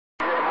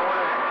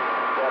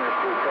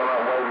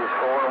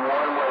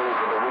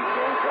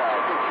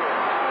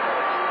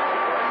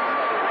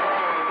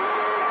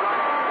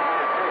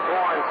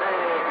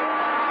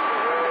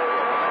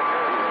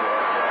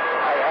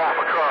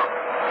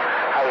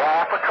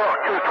truck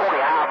 220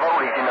 high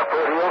voltage in the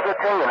foothills of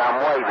TN.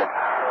 I'm waving.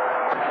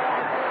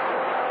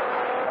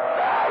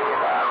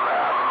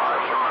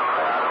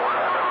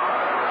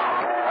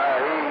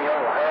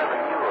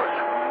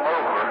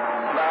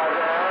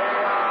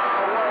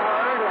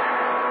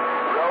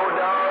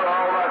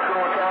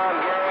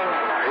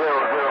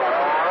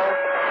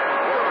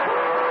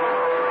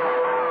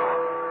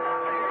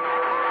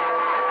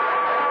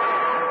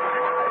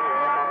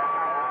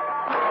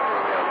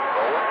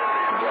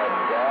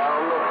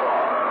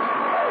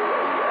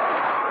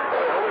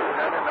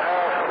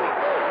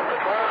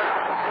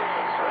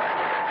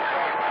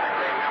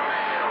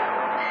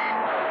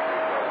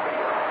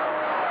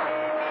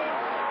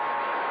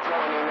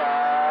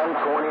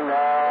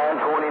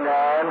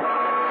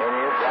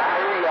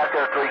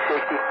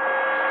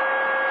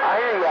 I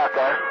hear you out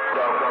there.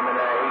 Dog coming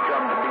there. He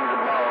come to be the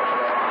boss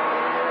now.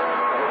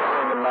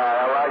 Friend of mine.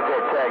 I like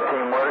that tag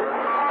team work.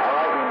 I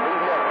like him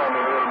beating up on me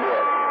a little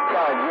bit.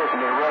 Kind of gets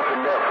me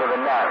roughened up for the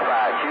night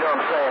fight. You know what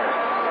I'm saying?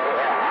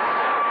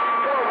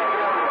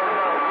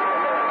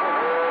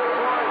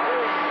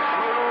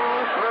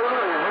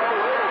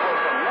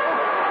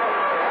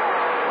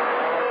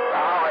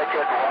 I'll let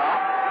you a while.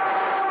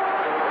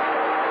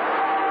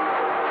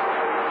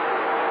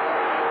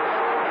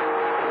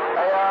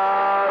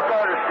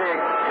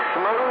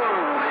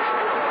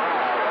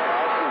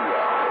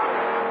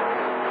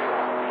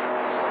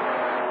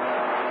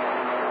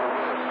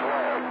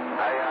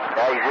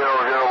 Hey,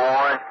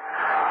 001.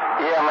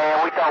 Yeah, man,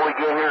 we thought we'd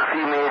get here in a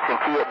few minutes and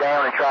key it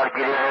down and try to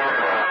get in here.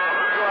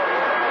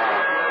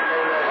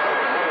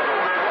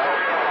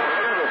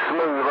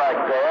 Smooth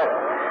like that.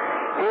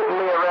 Hitting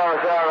me around the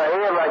side of the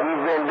head like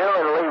he's been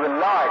doing leaving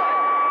night.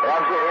 And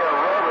I'm sitting here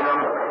rubbing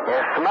him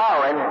and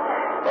smiling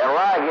and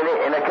liking it,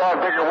 and the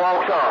codpicker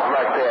walks off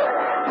like that.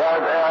 Now,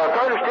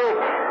 TarHeelSt,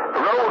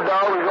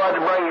 RoadDog is going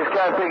to bring his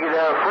codpicker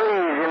down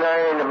freeze in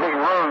there in the big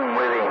room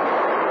with him.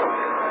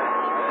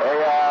 Hey,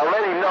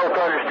 let him know,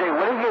 TarHeelSt,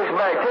 when he gets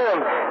back to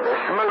him,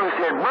 Smoothe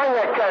said, bring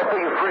that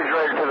codpicker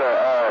refrigerator to the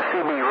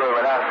CB room,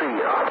 and I'll see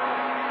you.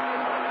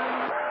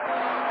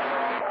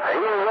 He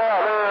was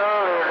out there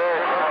earlier there.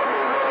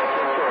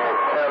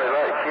 Sounded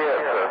like shit,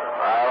 so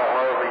I don't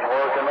know if he's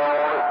working on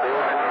it,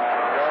 building his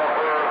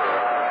jumper,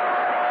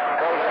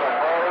 taking a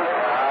break.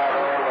 I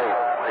don't know.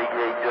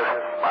 He just,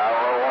 I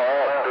don't know what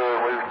else to do.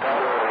 We was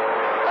talking.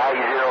 Hey,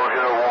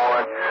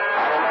 001.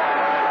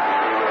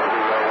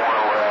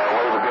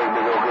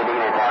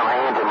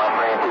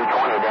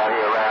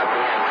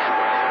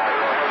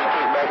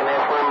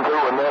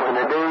 Nothing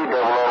to do,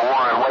 001,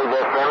 wave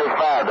that friendly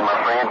 5 to my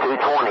friend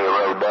 220,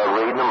 RoadDog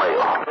reading the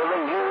mail.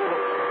 Feeling good,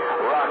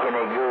 rocking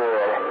it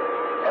good.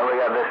 And we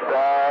got this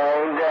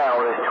thing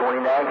down with this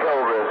 29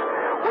 Cobras.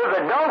 With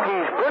the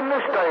donkeys put in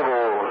the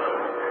stables.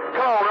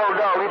 Come on,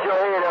 RoadDog, get your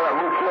head out like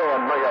we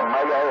can, bring up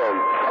mega head.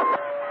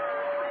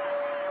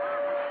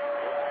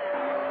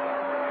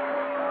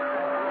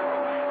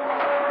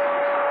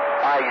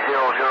 Hey, 00,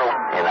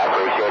 and I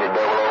appreciate it,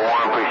 001.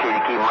 Appreciate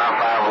you keeping my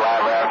 5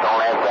 live out on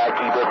that side.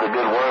 Keep up the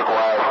good work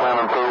while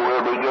swimming pool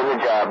will be getting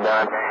the job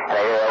done. And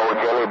I hear old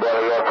Jelly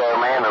Belly up there,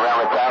 man, around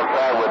the top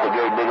side with the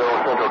great big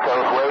old Central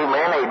Coast wave.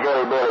 Man, hey,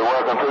 Jelly Belly,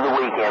 welcome to the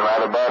weekend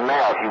right about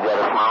now. If you've got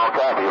a small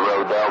copy,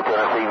 RoadDog,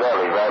 Tennessee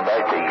Valley, right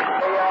back to you.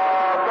 Hey,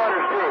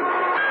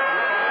 TarHeelSt.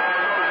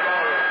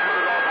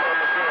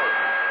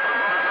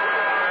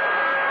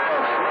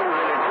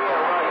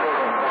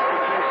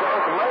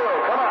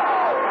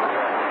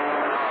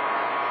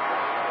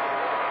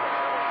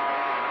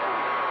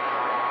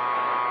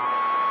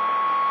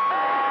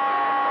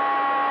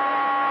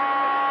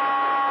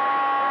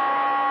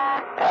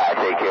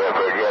 Take care of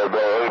her, Joe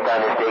Belly. Hey,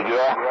 TarHeelSt,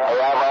 yeah. Hey,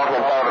 I've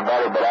often thought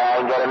about it, but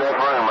I ain't got enough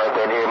room up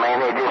in here,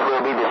 man. It just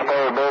will be the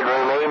spare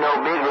bedroom. Ain't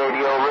no big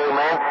radio room,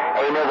 man.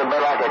 Ain't nothing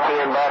but like a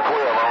 10 by 12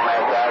 on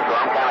that side, so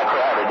I'm kind of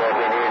crowded up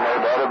in here, no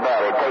doubt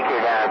about it. Take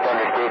care down at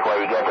TarHeelSt while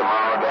you got the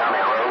mama down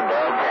in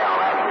RoadDog town.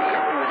 I see you.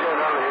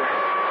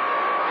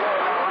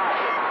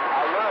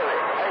 I love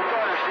it. Hey,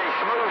 TarHeelSt,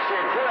 Smoothe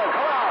said, tell him,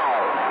 come on.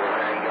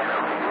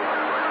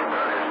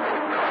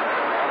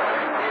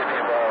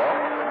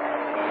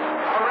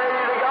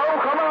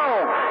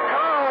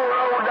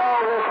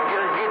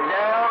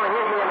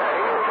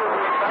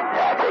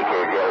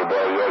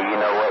 Yeah, you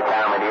know what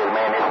time it is,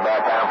 man. It's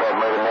about time for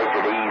Mother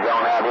Nature to ease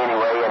on out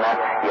anyway, and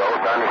your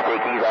old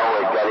TarHeelSt, he's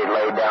always got it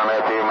laid down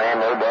up here, man.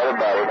 No doubt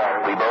about it.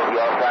 We both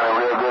y'all sounding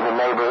real good in the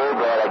neighborhood,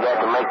 but I got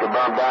to make the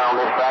bump down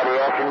this Friday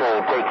afternoon.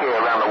 Take care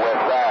around the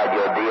west side.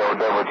 Your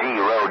DOWG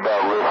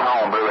RoadDog lives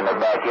home, brew in the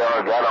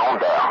backyard. Got on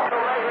down.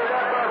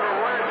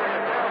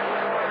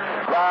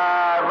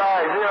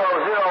 Bye,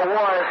 001,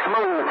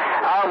 Smoothe.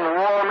 I'm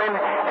warming,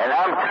 and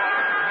I'm...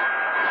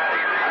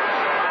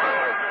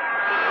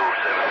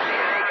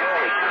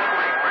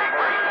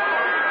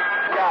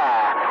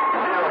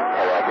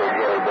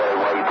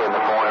 While you putting the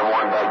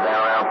 4-in-1 back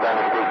down around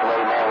TarHeelSt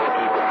way, man, we'll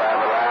keep the 5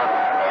 alive.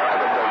 And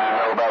like I said, you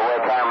know about what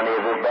time it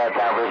is. It's bad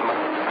time for this month.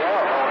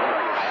 Yeah.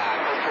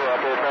 Take care out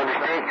there,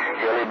 TarHeelSt.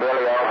 Jelly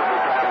Belly, all the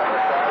good time on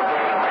the side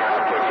game, man.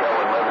 I'll catch y'all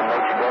when Mother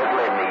Nature does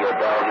let me. Your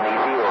dog in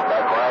these hills,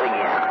 back quiet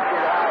again.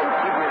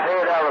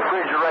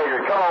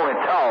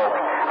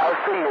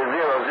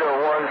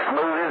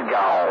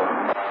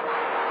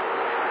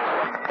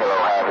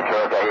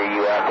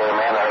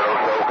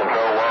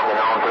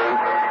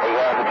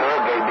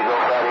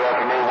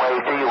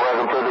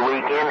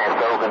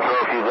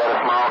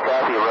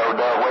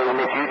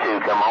 let you two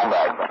come on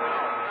back.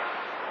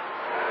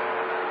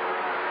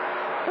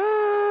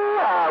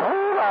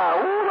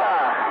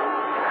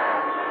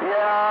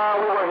 Yeah,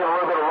 we're working a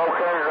little bit of low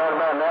current right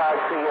about now. I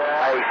see.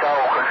 Hey,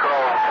 soul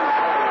control.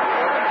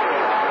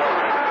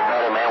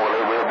 Hey, man, well,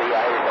 it will be. I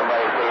hear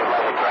somebody say it's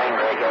like a train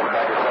wreck. That's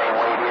about the same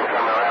way it is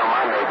coming around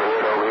my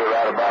neighborhood over here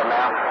right about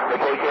now. But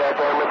take care out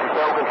there, Mr.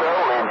 Soul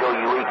Control, and enjoy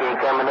your weekend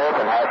coming up.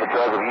 And half the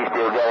truck, if you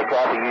still got a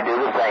copy, you do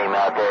the same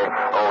out there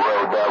on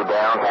RoadDog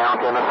downtown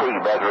Tennessee.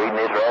 Back reading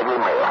this raggedy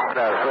mail.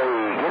 Now,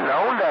 see, getting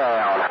on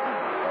down.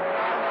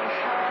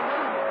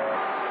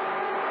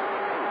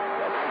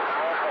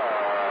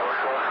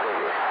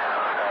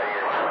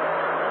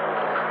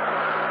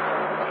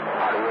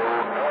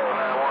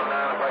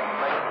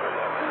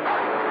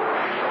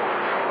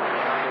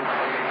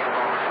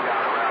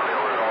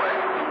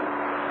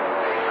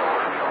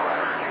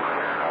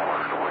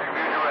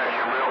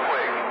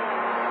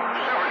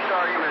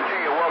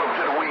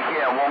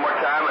 One more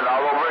time and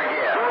all over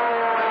again.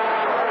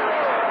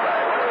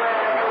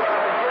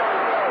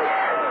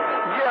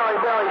 Jelly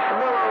Belly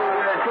Smooth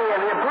TN.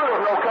 The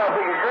approved no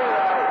copy of green.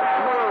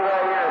 Smooth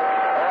right here.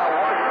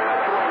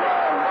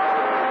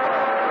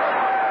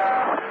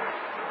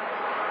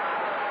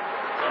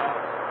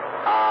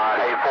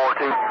 Hey,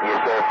 42. Yes,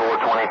 sir,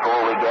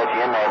 424. We got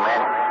you in there,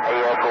 man. Hey,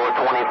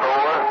 424,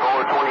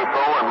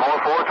 and more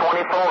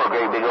 424.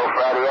 Great big old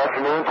Friday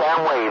afternoon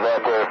time wave out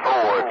there.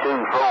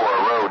 424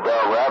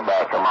 RoadDog right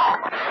back. Come on.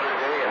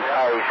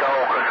 Hey,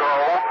 Soul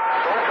Control.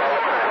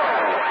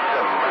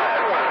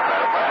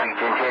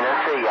 In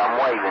Tennessee, I'm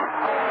waving.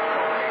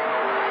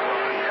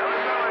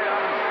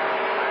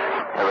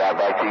 Right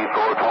back to you,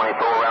 424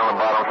 around the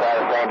bottom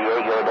side of San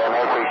Diego down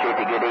there. Appreciate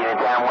the good evening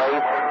time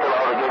wave. Tell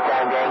all the good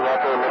time gang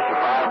out there, Mr.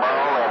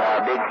 Fireball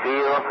and Big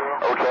Phil.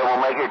 Oh,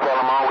 Troublemaker, tell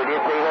them all we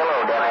did say hello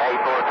down there. Hey,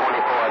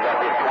 424, I got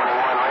this 21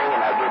 ring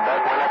and I'll get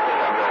back when I think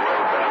I'm going to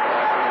road back.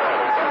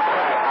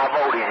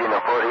 HighVoltage in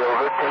the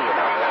foothills of TN.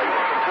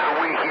 To the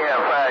weekend,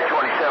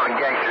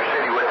 527 Gangster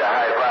City with the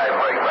high five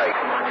break.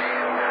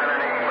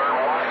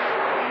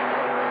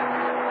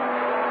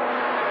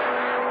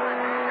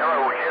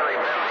 Hello, Jelly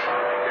Belly.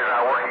 You're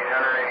not working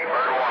 180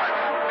 bird one.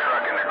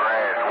 Truck in the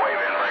grass,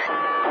 waving right.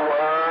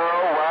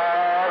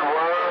 Worldwide,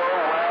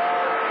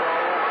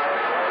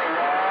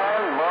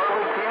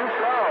 barbecue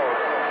sauce.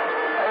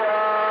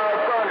 Hey,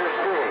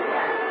 Thunderstick.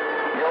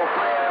 Your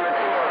friend in the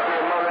TLC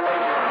of Mother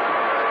Nature.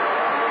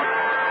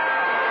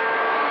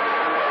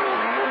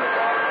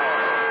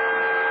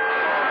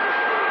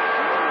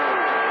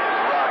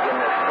 Rocking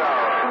the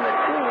sauce from the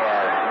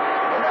TN.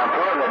 And I'm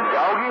putting the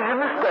doggies in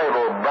the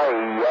stable,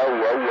 baby.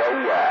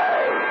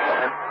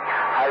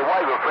 Hey,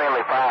 wave a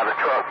friendly fire the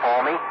truck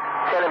for me.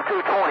 Tell him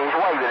 220's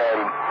waving at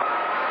him.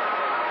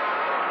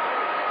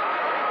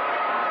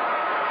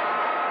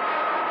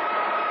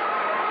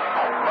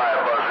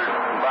 Fire buzzard,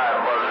 fire.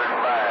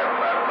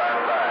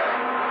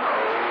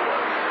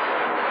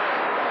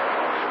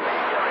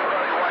 Jelly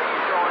Belly, why you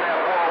throwing that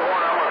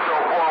 401? I'm gonna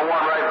throw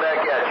 401 right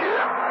back at you.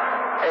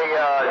 Hey,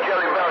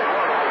 Jelly Belly,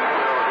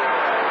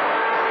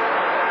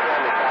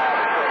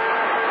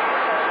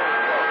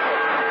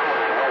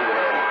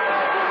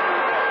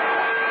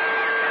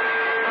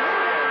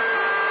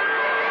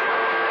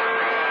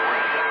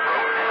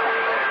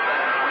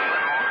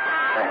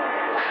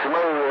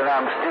 Smooth, and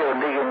I'm still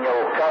digging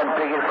your cotton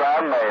picking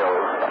fried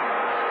mails.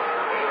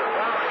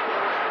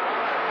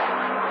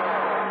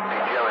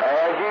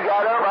 As you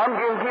got up, I'm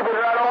going to keep it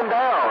right on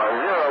down.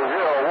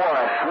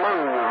 001,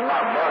 Smooth, my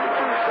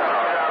barbecue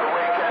sauce.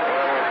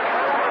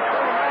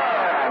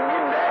 I'm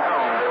getting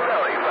down.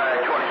 Belly,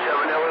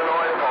 527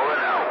 Illinois,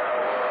 pulling out.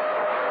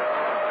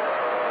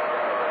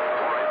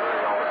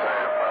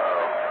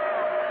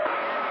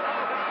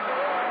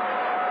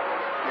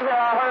 Yeah,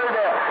 I heard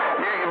that.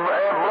 You're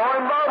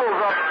blowing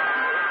bubbles up.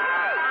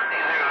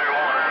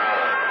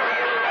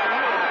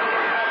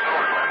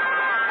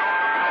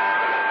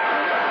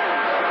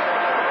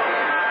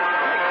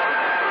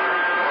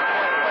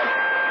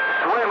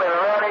 Swimming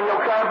around in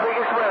your car,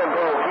 biggest swimming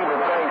pool,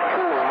 keeping things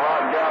cool,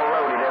 locked down,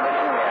 loaded in the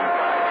TN.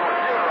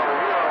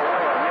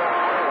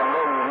 001,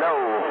 you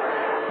know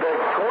the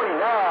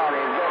 29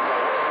 is up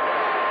there.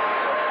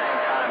 Same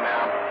time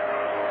now.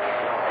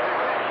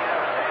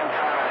 Same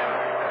time.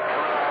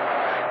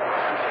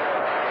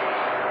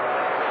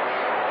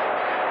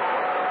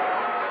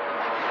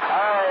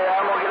 Hey,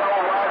 I'm going to get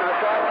all wide to the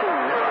side too.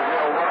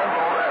 001.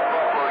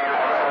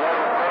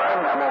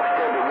 I'm going to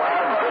step it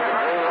wide and take the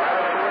green right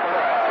up to the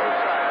side.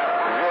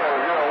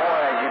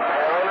 001 as you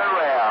paddle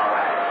around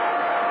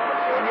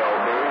in your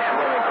big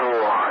swimming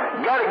pool.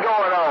 Got it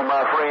going on,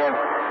 my friend.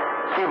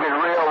 Keep it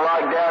real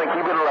locked down and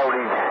keep it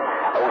loaded.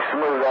 Oh,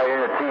 Smooth out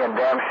here in the TN,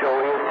 damn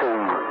sure is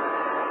too.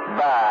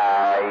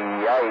 Bye.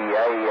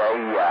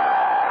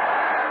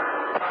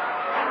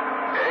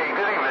 Hey,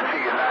 good evening to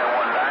you,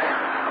 919.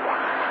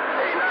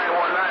 Hey,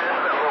 919,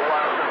 it's been a little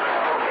while since we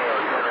spoke to you.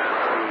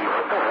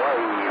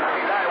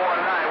 Hey,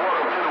 919,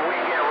 welcome to the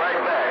weekend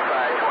right back.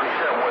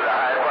 527 with a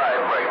high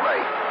five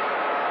break.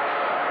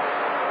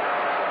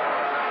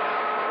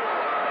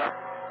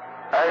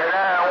 Hey,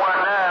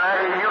 919.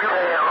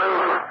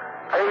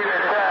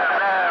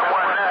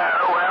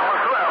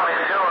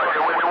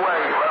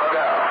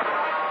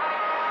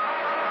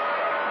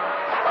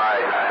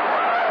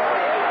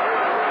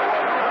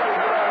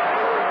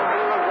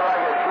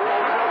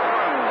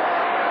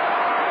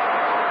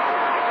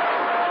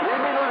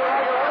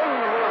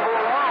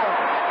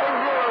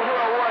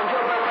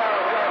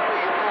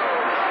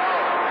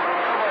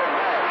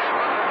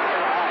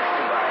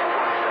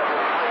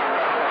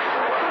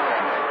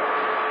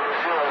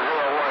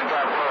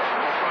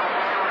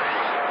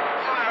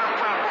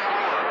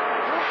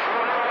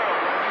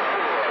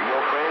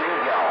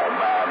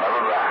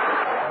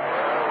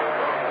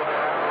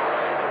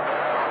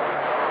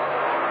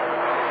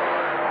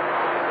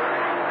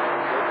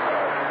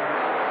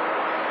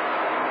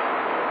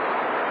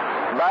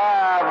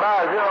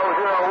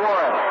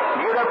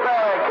 Get up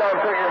there,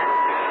 Cutpicker.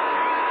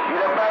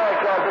 Get up there,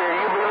 Cutpicker.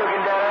 You'll be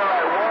looking down there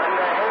like, what in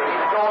the heck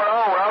is going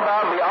on?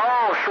 I'll be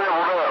all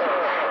shriveled up.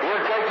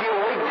 It'll take you a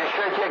week to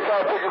stretch that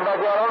Cutpicker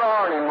back out on the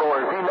ironing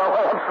board, if you know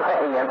what I'm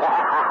saying.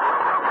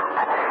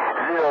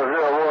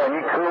 001,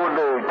 you cool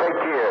dude. Take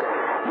care.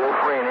 Your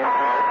friend.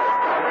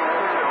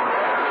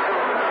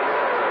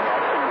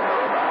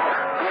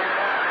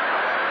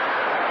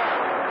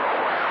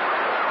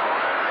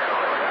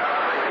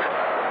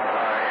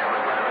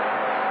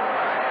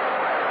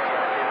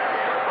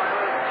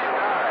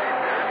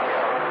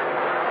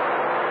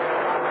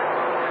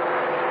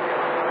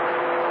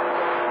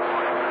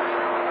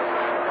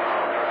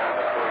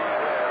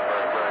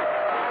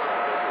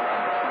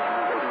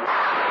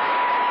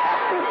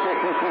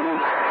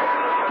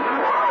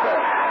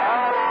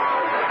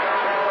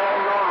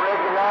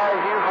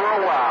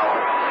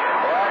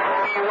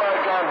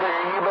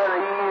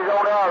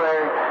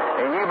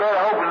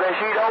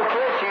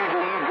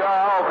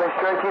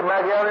 Stretch you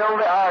back out on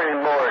the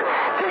iron board.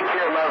 Take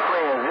care, my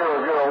friend.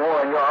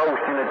 001, your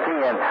host in the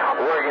 10,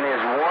 working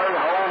his one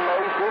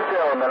homemade fifth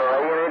element,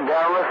 laying it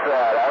down the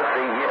side. I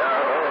see you.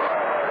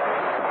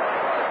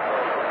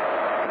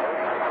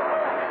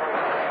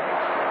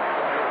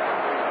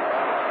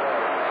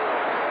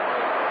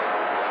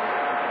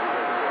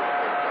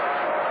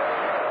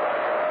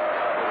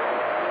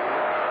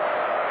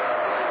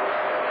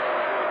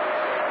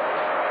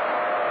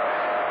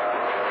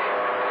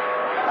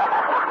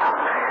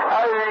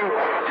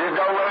 Just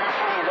don't let you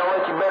see. Don't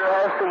let you better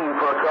have seen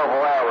for a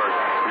couple hours.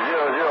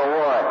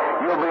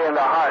 001, you'll be in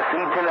the hot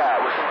seat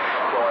tonight.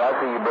 Boy, I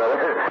see you, brother.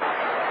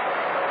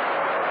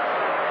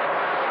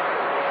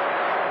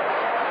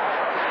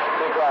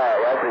 Big flag,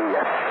 I see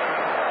you.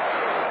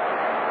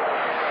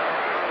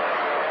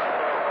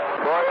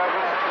 Boy, I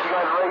guess you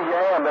got to raise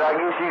your hand, but I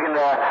guess you can,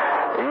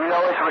 you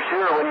know it's for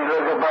sure when you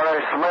look up on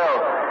there and smell,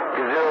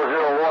 because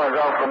 001 is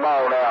off the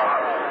mall now.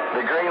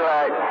 The green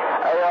light.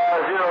 Hey,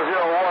 001,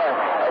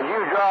 as you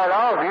drive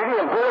off, you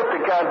didn't put up the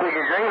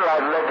Cutpicker green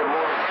light and let the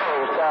boy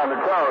know it's time to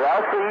talk.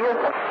 I see you.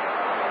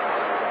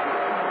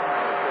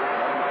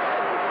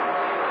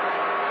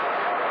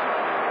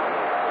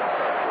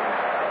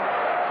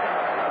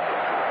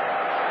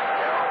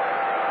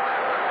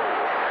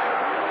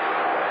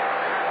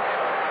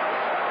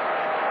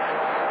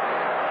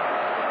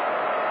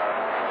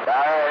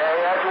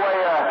 That's the way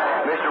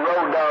Mr.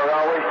 RoadDog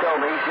always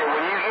told me. He said,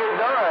 when you get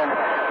done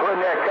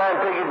putting that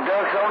Cutpicker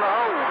ducks on the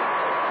hose,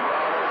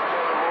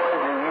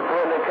 boys, and you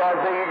putting the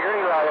Cutpicker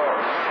green light on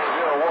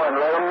 001,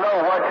 let them know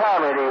what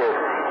time it is.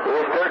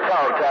 It's their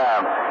call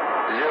time.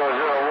 001,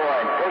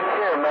 take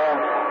care, man.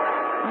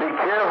 Be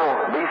careful.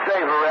 Be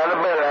safe around the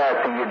better half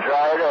till you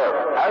dry it up.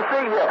 I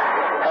see you.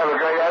 Have a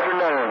great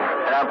afternoon.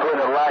 And I'm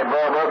putting a light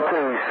bulb up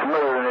too,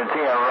 Smoothe in the 10,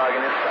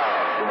 rocking it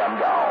soft, and I'm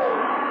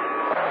gone.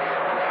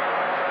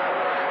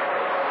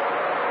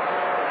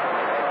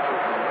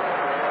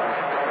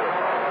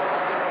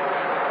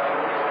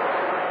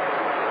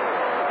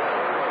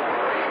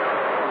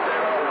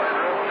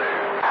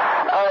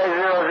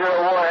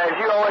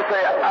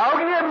 Say, I'll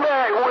get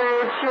back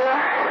with you.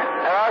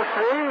 I'll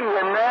see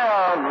you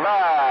now.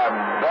 Bye.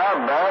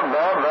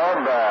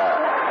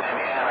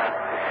 Indiana,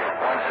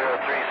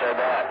 103 said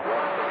that.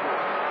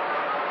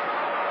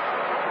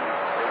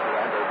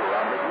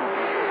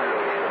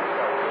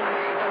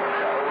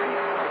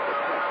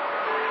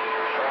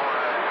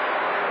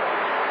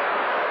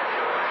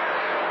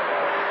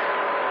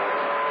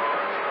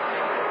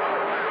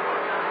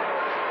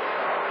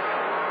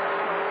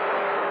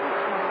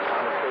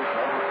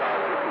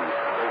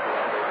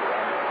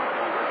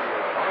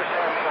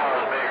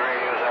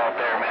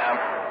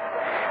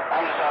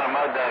 I'm just on a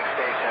MoDog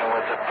station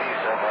with a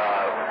piece of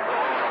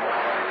aluminum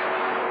wire.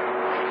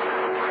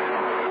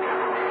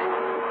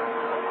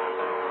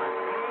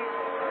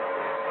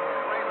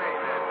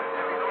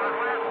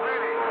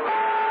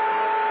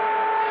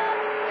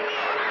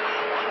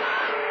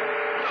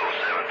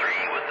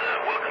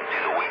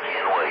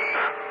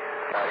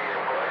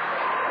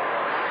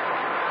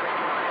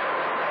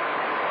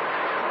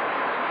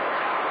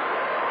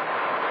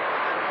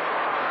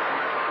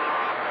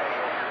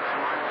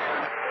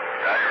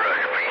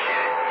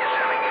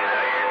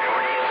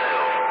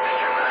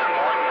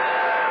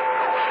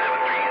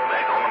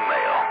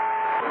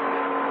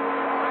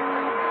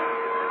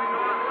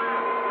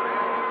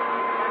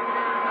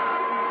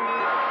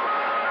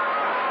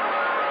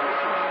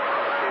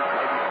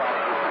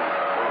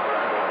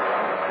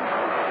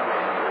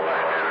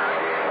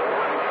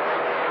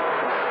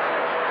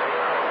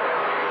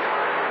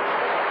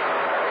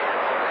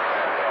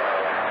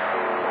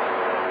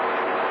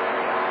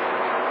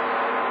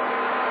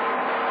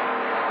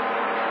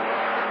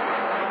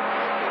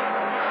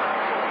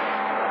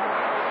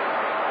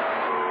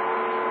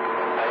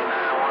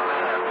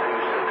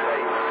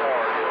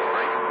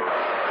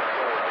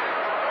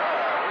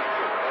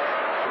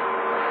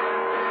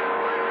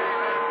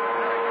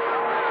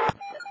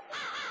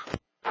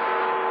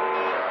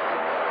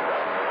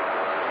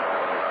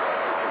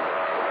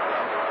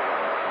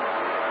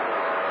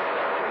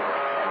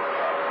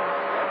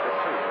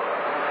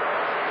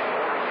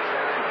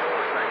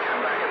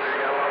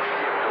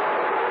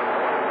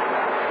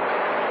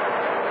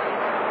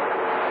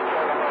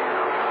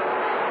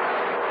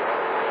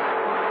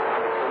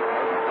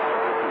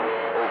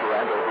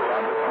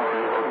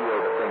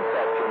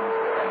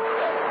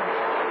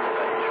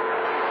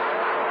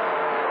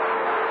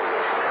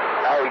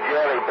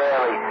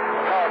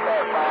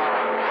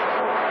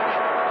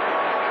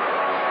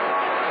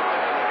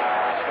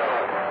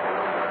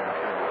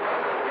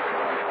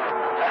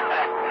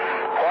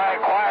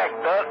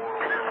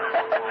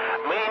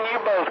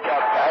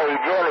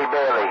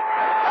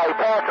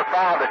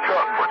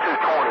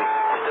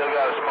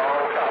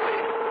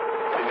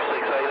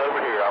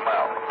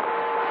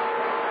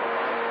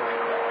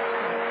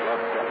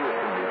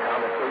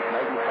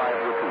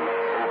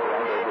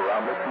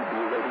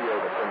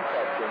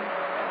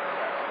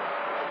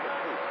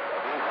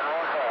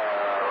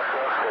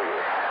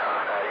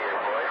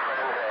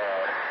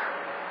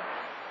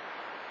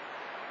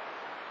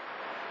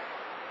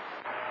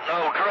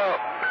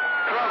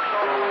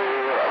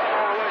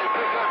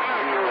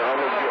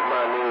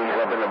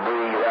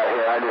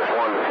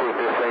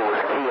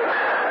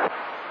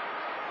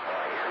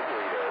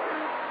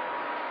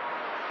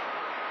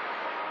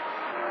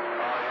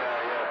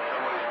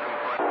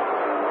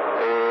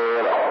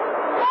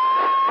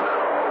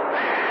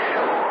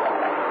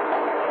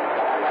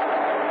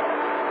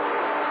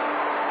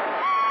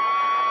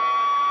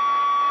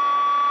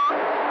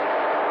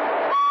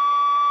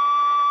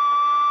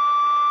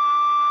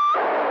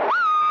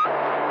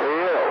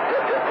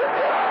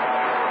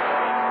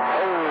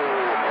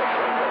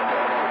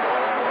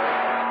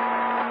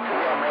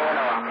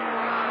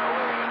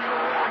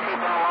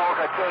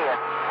 can.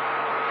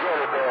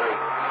 Jelly Belly.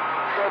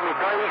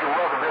 73s and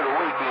welcome to the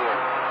weekend.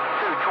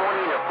 220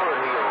 and a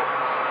foothills.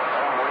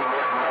 What do you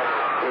miss from that?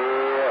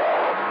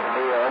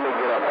 Yeah, let me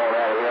get up on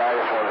out of here. I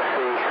just want to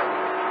see.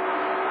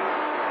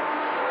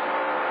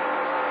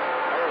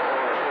 I just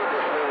want to see if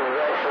this thing is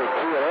actually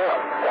queuing up.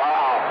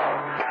 Wow.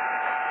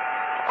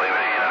 Wait a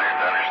minute,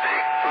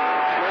 Thunderstick.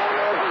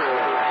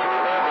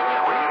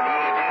 What do you do?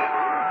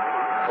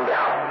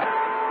 Down.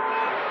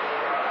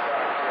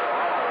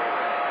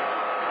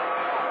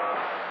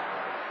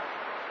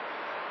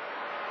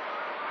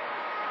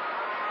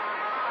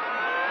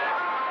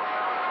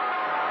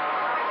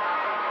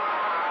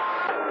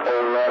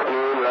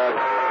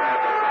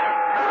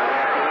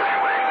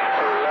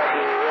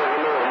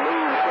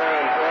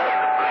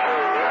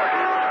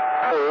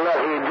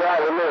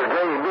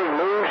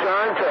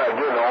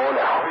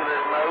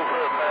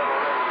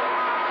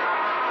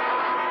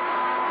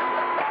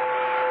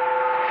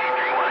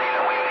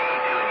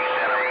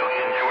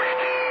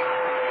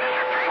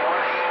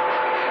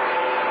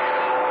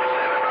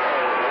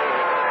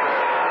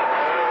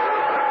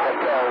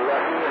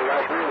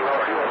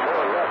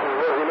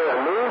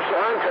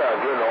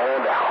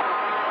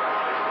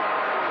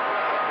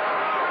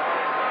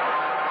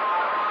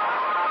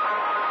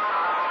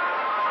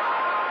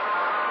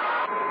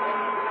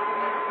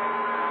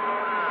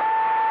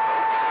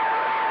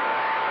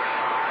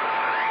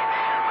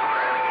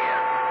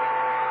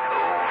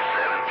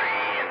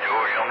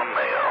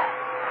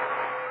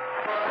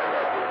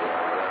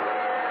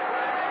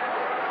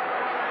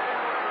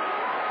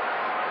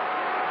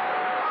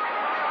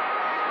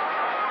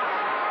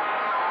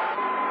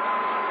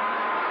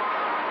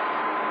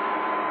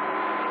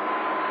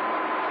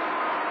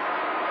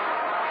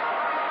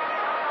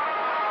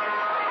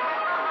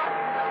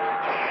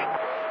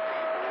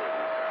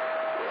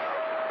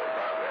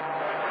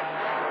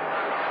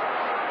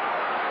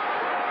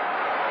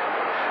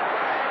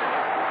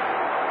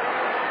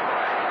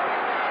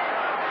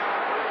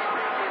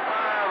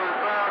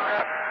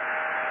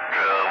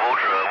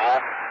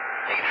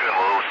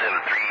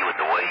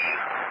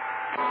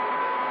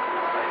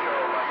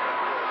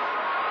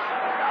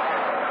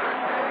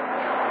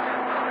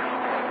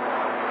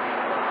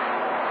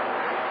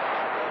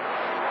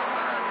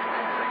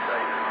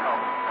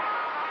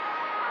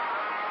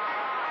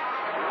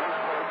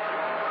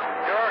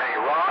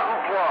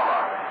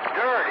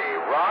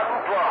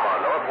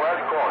 DirtyRottenPlummer,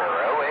 northwest corner,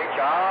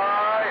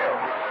 OHIO.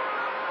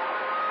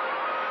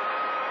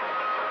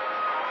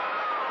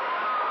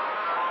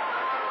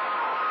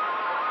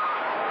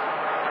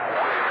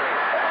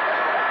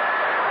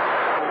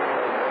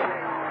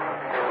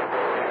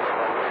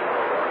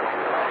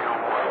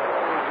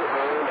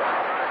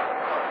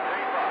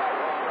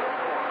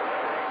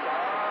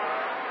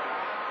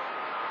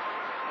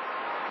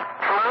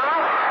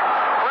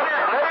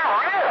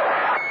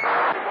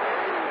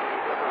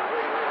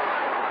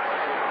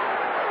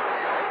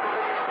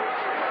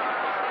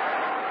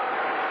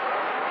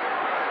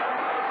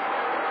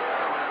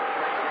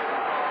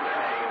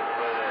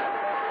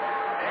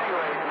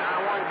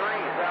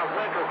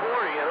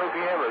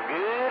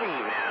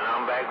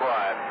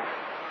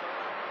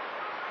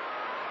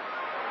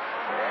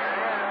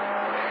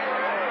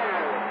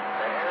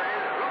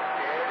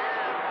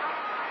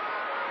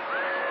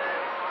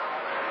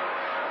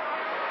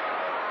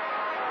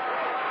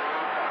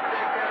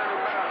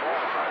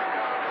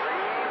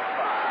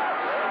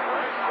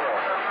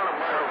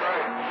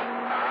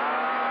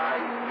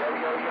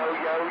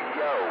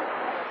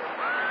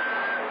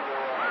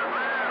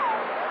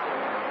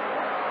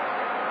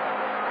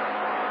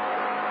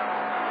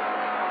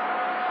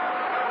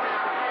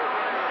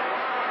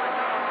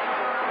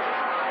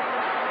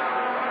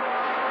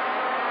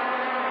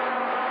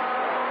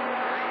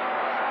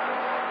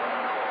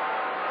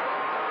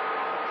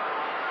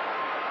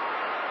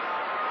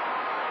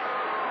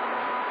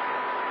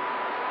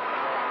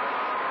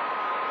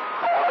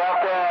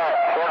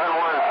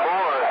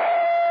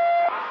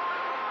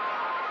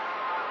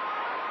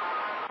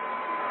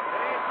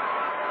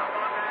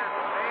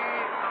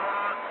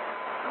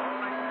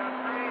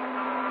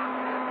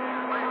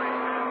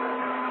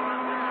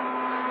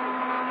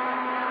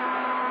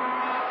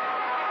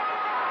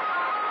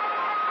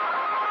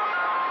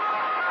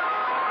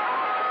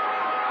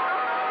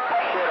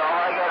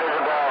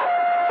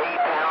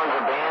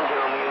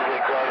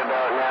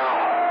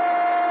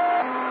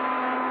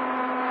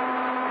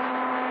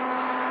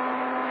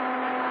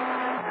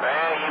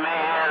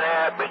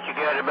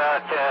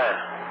 About 20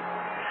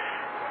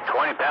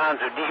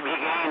 pounds of DB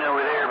gain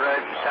over there,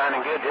 bud.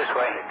 Sounding good this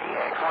way.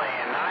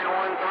 Plan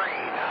 913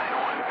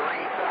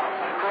 South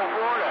Central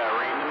Florida.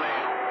 Read the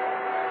mail.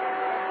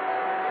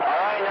 All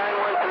right,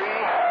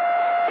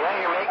 913. Yeah,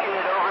 you're making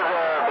it over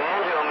the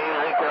banjo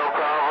music, no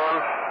problem.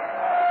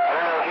 I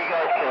don't know if you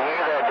guys can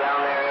hear that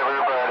down there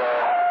ever, but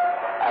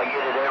I get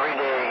it every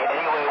day.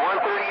 Anyway,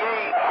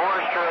 138,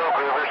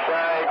 4-stroke,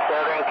 Riverside,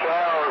 Southern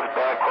Cal,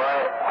 back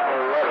quiet.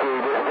 Oh,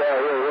 lucky this guy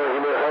here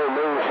working this whole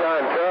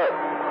moonshine truck.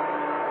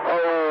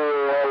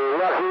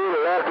 Oh, lucky.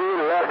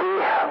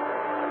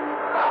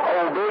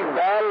 Oh, big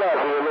bad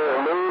lucky in this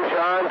moonshine.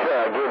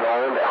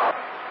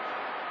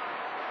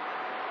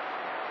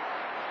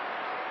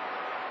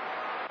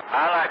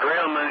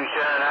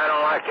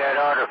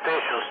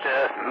 artificial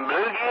stuff.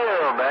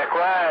 BlueGill, back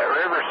white,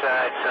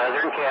 Riverside,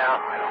 Southern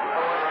Cal.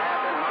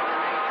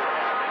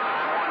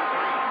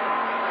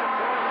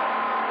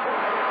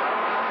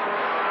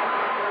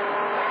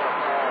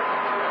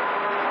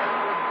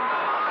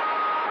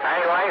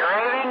 Hey,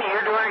 WhiteRaven,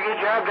 you're doing a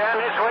good job down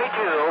this way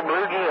too. Old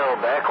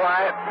BlueGill, back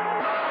white.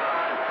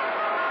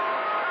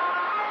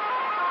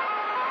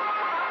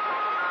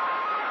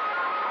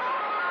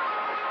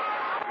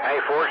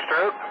 Hey,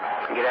 4-stroke.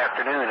 Good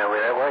afternoon over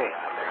that way.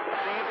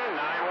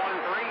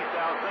 913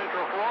 South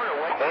Central Florida.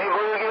 Hey,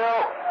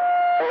 BlueGill.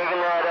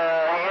 Taking that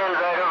hand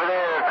right over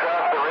there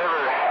across the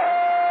river.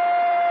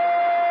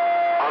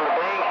 On the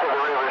banks of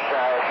the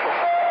riverside.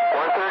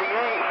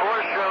 138,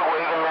 4-stroke,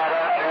 waving that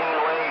afternoon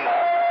wave.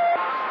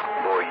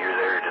 Boy, you're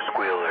there to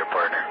squeal there,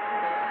 partner.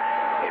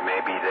 It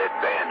may be that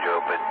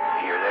banjo, but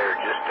you're there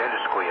just at a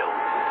squeal.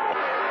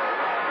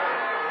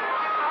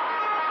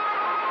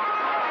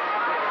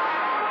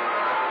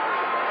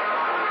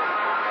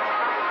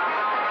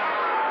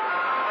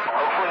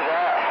 Hopefully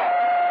that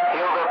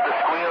healed up the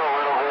squeal a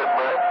little bit,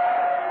 but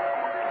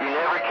you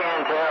never can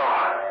tell.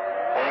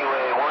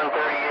 Anyway,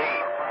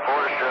 138,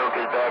 4-stroke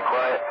is back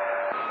quiet.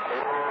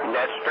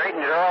 That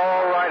straightened it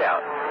all right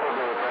out.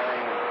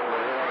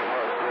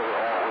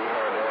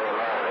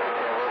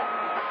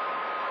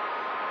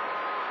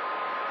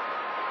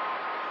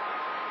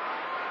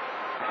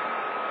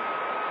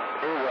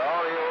 Is the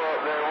audio up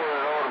there where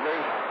it ought to be?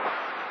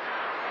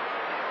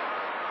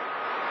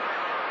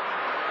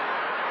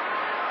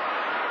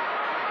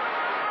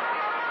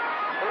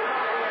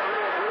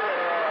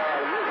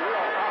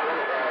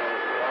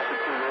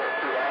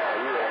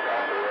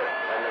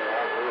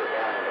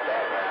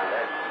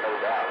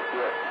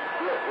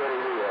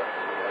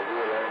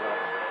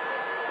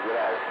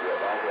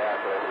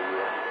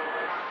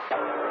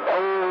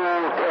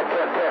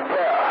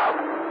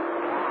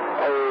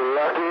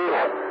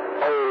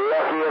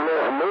 Lucky in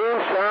this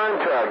moonshine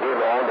truck, get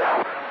on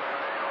down.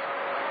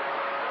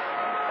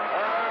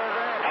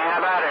 How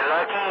about it,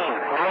 Lucky?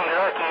 Hey,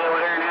 Lucky over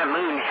there in that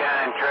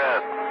moonshine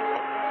truck.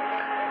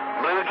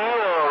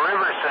 BlueGill,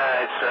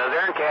 Riverside,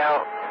 Southern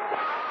Cal.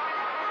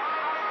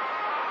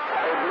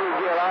 Hey,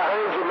 BlueGill, I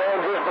heard you, man,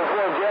 just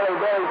before Jelly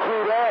Belly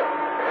queued up.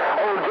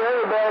 Old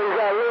Jelly Belly's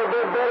got a little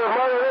bit better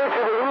mother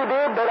nature than you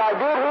did, but I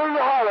did hear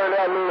you hollering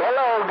at me.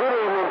 Hello, good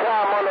evening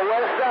time on the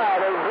west side.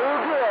 Hey,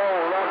 BlueGill,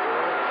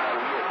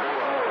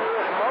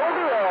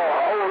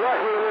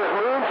 Lucky in this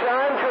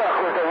moonshine truck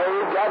with the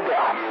wave got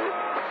down.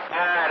 All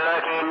right,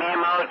 Lucky,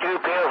 Nemo, 2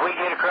 pill. If we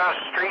get across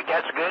the street,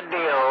 that's a good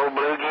deal. Old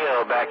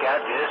BlueGill back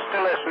out just to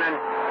listening.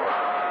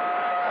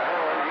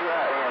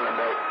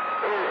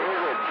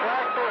 Is it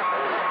tractor?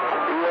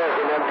 Yes,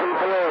 and them 2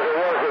 pills are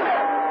working.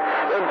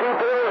 Them 2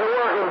 pills are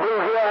working.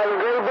 BlueGill has a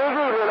great big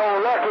evening on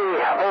Lucky.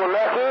 Oh,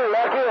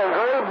 Lucky, and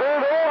great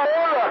big old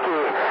more Lucky.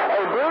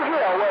 Hey,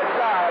 BlueGill, west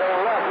side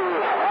on Lucky.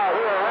 Out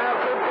here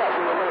around Kentucky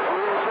in this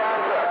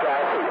moonshine truck,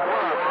 I see. All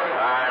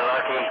right,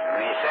 Lucky.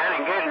 You're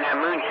sounding good in that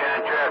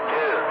moonshine truck,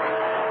 too.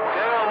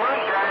 Good old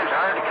moonshine's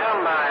hard to come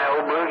by.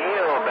 Old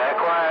BlueGill, back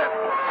quiet.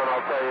 And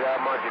I'll tell you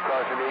that much of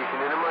conservation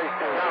in the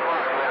station.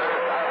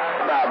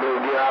 Bye,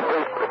 BlueGill. I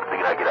appreciate it.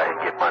 Get out here and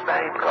get my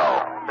name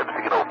called. Let me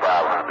see it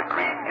 500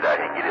 degrees. Get out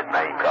here and get his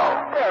name called.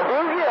 Yeah,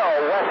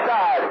 BlueGill, west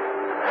side.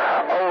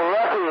 Oh,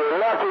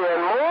 Lucky,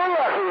 and more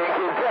Lucky in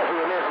Kentucky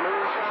in this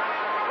moonshine.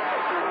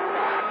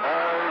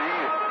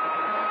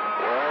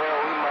 Well,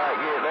 we might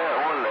get that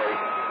one day.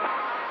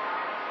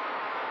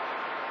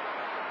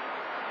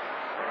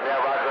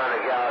 Yeah, right around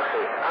the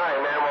galaxy. All right,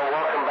 man, well,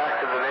 welcome back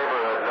to the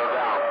neighborhood, no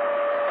doubt.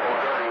 Old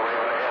Dirty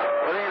waving the hand.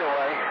 But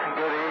anyway,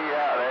 good to hear you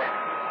out there.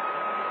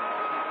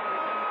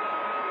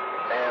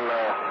 And,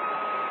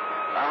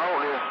 I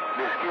hope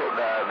this skip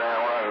dies down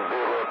where I can do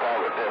a little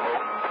private demo.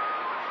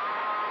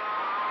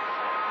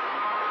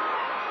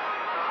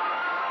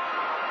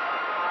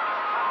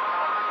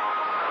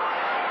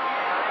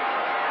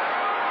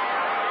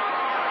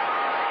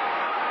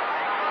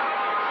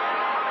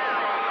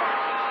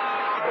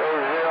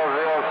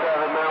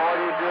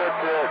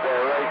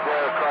 Right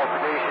there across the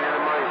nation in the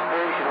money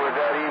station with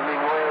that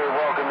evening wave.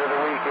 Welcome to the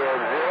weekend.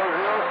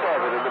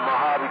 007 in the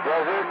Mojave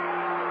Desert.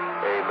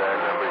 Hey, man,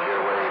 numbers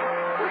your way.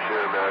 For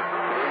sure, man.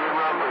 Canadian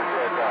Rumblers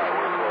said that.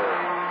 We're clear.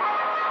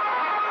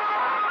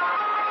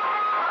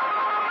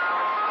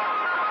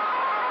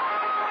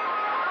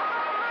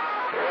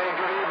 Hey,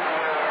 good evening.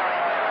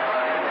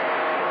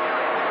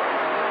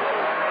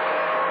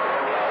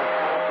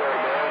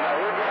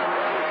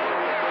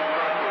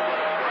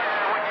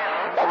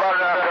 What about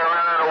it out there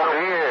around that over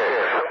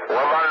here?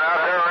 What about it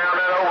out there around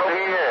that over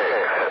here?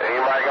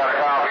 Anybody got a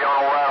copy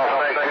on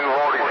RattleSnake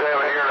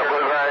 247 here in the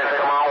bluegrass?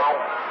 Come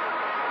on.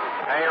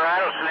 Hey,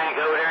 RattleSnake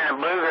over there in the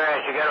bluegrass.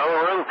 You got a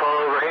whole room full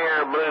over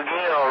here.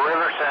 BlueGill,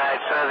 Riverside,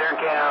 Southern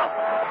Cal.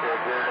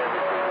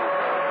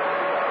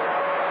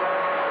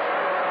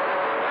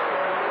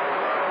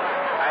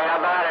 Hey, how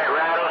about it,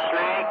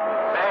 RattleSnake?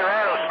 Hey,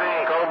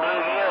 RattleSnake, old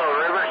BlueGill,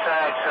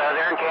 Riverside,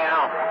 Southern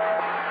Cal.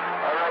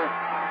 All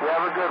right. You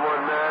have a good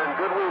one, man.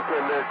 Good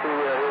weekend there to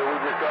you. We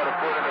just got to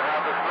put in a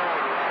half a snow.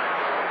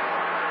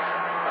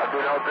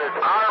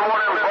 I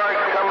want them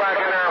brakes to come back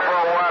in there for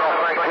a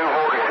RattleSnake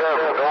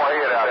 247. Go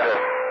ahead out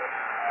there.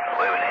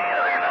 11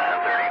 other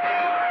 932.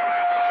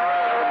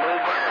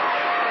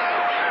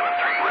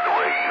 73 with the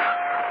wave.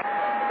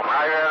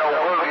 I got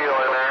old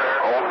BlueGill in there.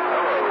 Oh,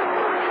 hello.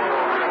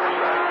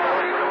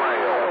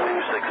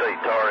 68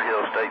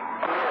 TarHeelSt. Hey,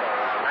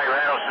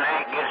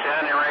 RattleSnake, get us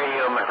on the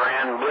radio, my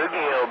friend.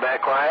 BlueGill,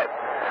 back quiet.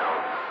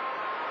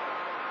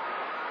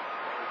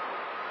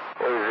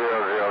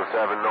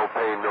 007, no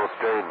pain, no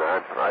strain,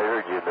 man. I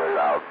heard you there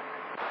loud.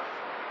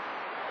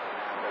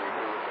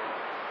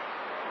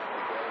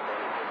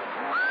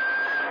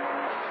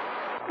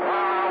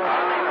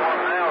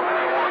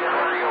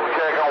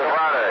 Check on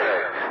Friday.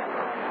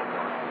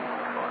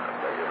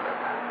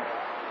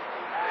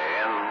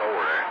 And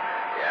more.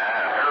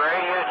 Yeah, the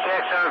radio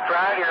checks on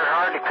Friday are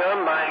hard to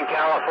come by in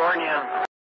California.